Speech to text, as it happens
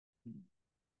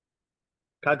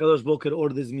Kakadosh Boker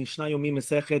orders Mishna Yomi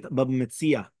Masechet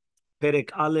Metzia. Perek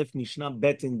Aleph, Mishnah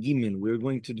Bet and Gimel. We're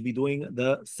going to be doing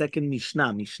the second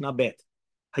Mishnah, Mishnah Bet.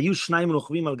 You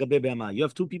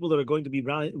have two people that are going to be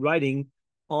riding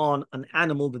on an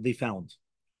animal that they found.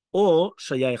 Or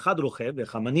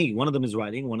one of them is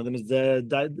riding, one of them is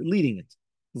leading it.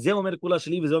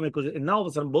 And now all of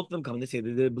a sudden both of them come and they say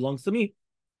that it belongs to me.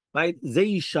 Right?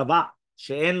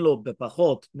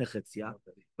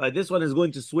 Right? This one is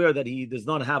going to swear that he does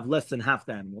not have less than half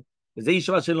the animal.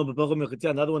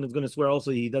 Another one is going to swear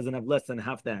also he doesn't have less than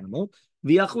half the animal.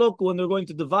 When they're going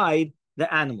to divide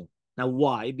the animal. Now,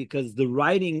 why? Because the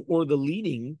riding or the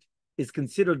leading is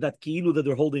considered that ki'ilu that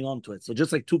they're holding on to it. So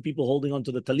just like two people holding on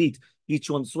to the talit, each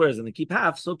one swears and they keep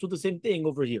half, so to the same thing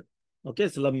over here. Okay,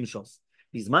 so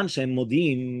Bizman shem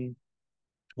modim,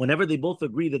 whenever they both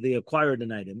agree that they acquired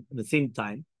an item at the same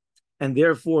time, and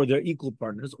therefore they're equal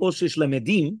partners, or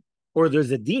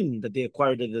there's a din that they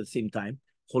acquired it at the same time,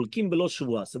 cholkim below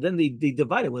shuvah. So then they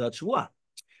divide it without shuvah.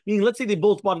 Meaning, let's say they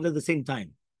both bought it at the same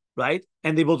time, right?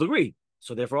 And they both agree.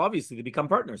 So therefore, obviously, they become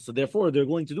partners. So therefore, they're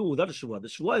going to do it without a shuvah. The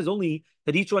shuvah is only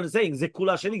that each one is saying,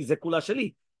 zekula sheli, zekula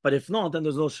sheli. But if not, then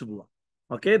there's no shuvah.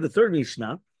 Okay, the third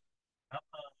Mishnah.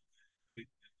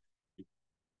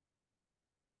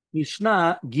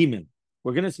 Mishnah Gimel.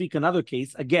 We're going to speak another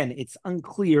case. Again, it's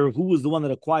unclear who was the one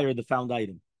that acquired the found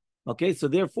item. Okay, so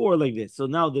therefore, like this. So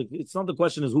now it's not the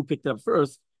question is who picked it up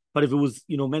first, but if it was,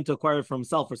 meant to acquire it for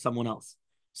himself or someone else.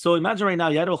 So imagine right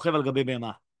now,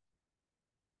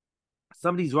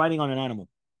 somebody's riding on an animal.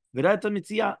 So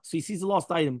he sees a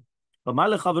lost item. But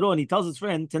and he tells his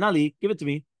friend, Tenali, give it to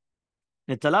me.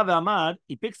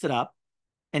 He picks it up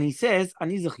and he says, I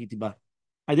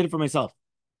did it for myself.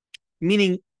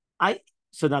 Meaning,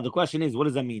 so now the question is, what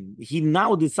does that mean? He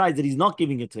now decides that he's not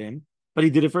giving it to him, but he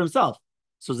did it for himself.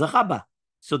 So zachaba.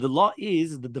 So the law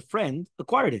is that the friend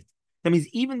acquired it. That means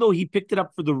even though he picked it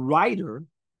up for the rider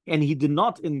and he did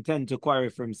not intend to acquire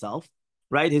it for himself,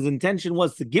 right? His intention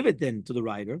was to give it then to the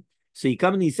rider. So he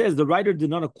comes and he says the rider did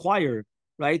not acquire,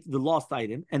 right, the lost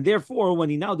item. And therefore, when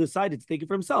he now decided to take it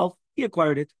for himself, he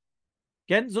acquired it.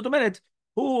 כן? זאת אומרת,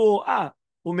 הוא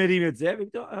מרים את זה,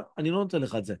 אני לא נותן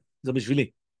לך את זה. זה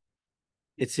בשבילי.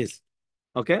 It's his.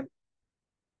 אוקיי?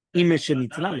 אם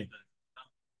שניצלה לי.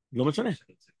 לא משנה.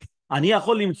 אני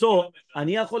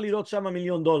יכול לראות שם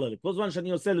 $1,000,000. כל זמן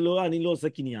שאני עושה, אני לא עושה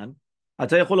קניין.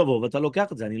 אתה יכול לבוא ואתה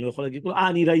לוקח את זה. אני לא יכול להגיד,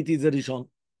 אני ראיתי את זה ראשון.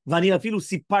 ואני אפילו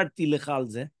סיפרתי לך על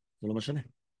זה. זה לא משנה.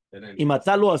 אם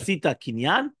אתה לא עשית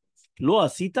קניין, לא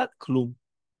עשית כלום.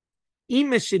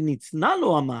 אם שניצלה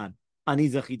לו אמר, אני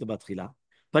זכית בתחילה.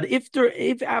 But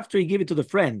if after he gave it to the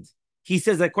friend, he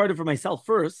says, I acquired it for myself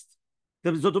first,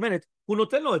 זאת אומרת, הוא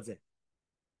נותן לו את זה.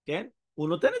 כן? הוא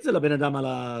נותן את זה לבן אדם על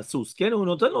הסוס, כן? הוא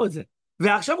נותן לו את זה.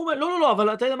 ועכשיו הוא אומר, לא,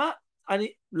 אבל אתה יודע מה? אני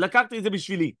לקחתי את זה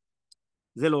בשבילי.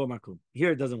 זה לא אומר כלום.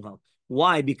 Here it doesn't help.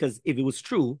 Why? Because if it was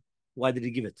true, why did he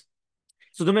give it?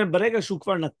 זאת אומרת, ברגע שהוא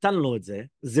כבר נתן לו את זה,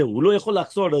 זהו, הוא לא יכול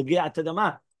לחזור, אתה יודע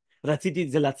מה? רציתי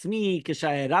את זה לעצמי,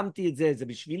 כשהרמתי את זה, זה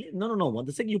בשבילי. No. When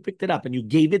the second you picked it up and you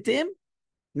gave it to him,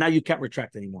 now you can't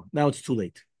retract anymore. Now it's too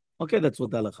late. Okay, that's what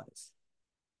the halacha is.